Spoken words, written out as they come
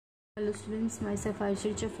Hello students, myself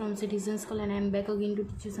Aisha from Citizens School and I am back again to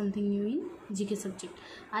teach you something new in GK subject.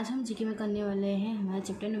 आज हम GK में करने वाले हैं हमारा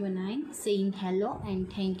chapter number 9 saying hello and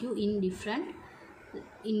thank you in different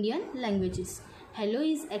Indian languages. Hello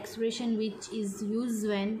is expression which is used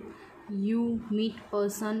when you meet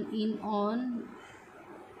person in on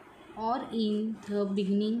or in the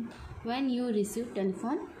beginning when you receive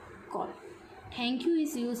telephone call. Thank you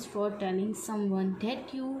is used for telling someone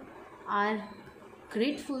that you are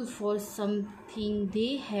grateful for something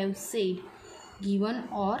they have said, given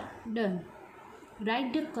or done.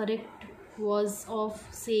 Write the correct words of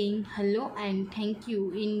saying hello and thank you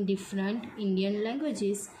in different Indian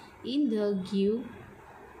languages in the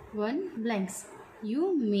given blanks.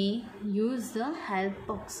 You may use the help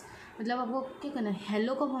box. मतलब आपको क्या करना है,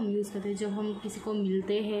 hello कब हम use करते हैं जब हम किसी को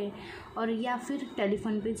मिलते हैं और या फिर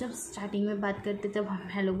टेलीफोन पे जब स्टार्टिंग में बात करते हैं तब हम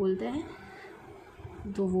हेलो बोलते हैं,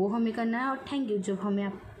 तो वो हमें करना है। और थैंक यू जब हमें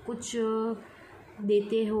आप कुछ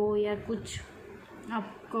देते हो या कुछ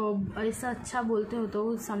आपको ऐसा अच्छा बोलते हो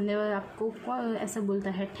तो सामने वाला आपको ऐसा बोलता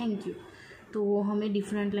है थैंक यू, तो वो हमें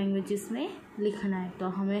डिफरेंट लैंग्वेजेस में लिखना है। तो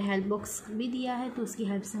हमें हेल्प बॉक्स भी दिया है तो उसकी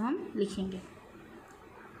हेल्प से हम लिखेंगे।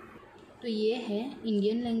 तो ये है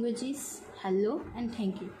Indian languages hello and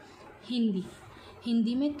thank you.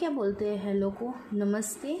 Hindi में क्या बोलते हैं, हेलो को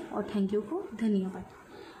नमस्ते और थैंक यू को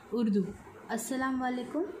धन्यवाद। उर्दू अस्सलाम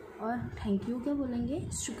वालेकुम और थैंक यू क्या बोलेंगे,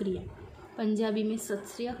 शुक्रिया। पंजाबी में सत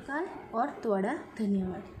श्री अकाल और त्वड़ा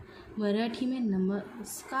धन्यवाद। मराठी में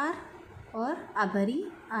नमस्कार और आभारी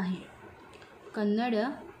आहे। कन्नड़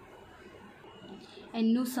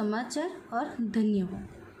एन्नु समाचार और धन्यवाद।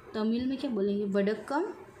 तमिल में क्या बोलेंगे,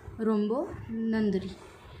 वडक्कम रोम्बो नंदरी।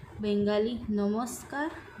 बंगाली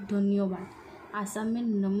नमस्कार धन्यवाद। आसाम में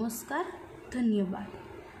नमस्कार धन्यवाद।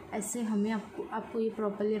 ऐसे हमें आपको ये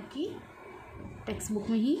प्रॉपर्ली आपकी टेक्स्ट बुक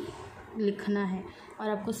में ही लिखना है। और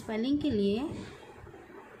आपको स्पेलिंग के लिए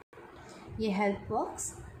ये हेल्प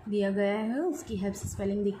बॉक्स दिया गया है, उसकी हेल्प से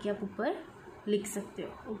स्पेलिंग देख के आप ऊपर लिख सकते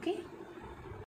हो। ओके।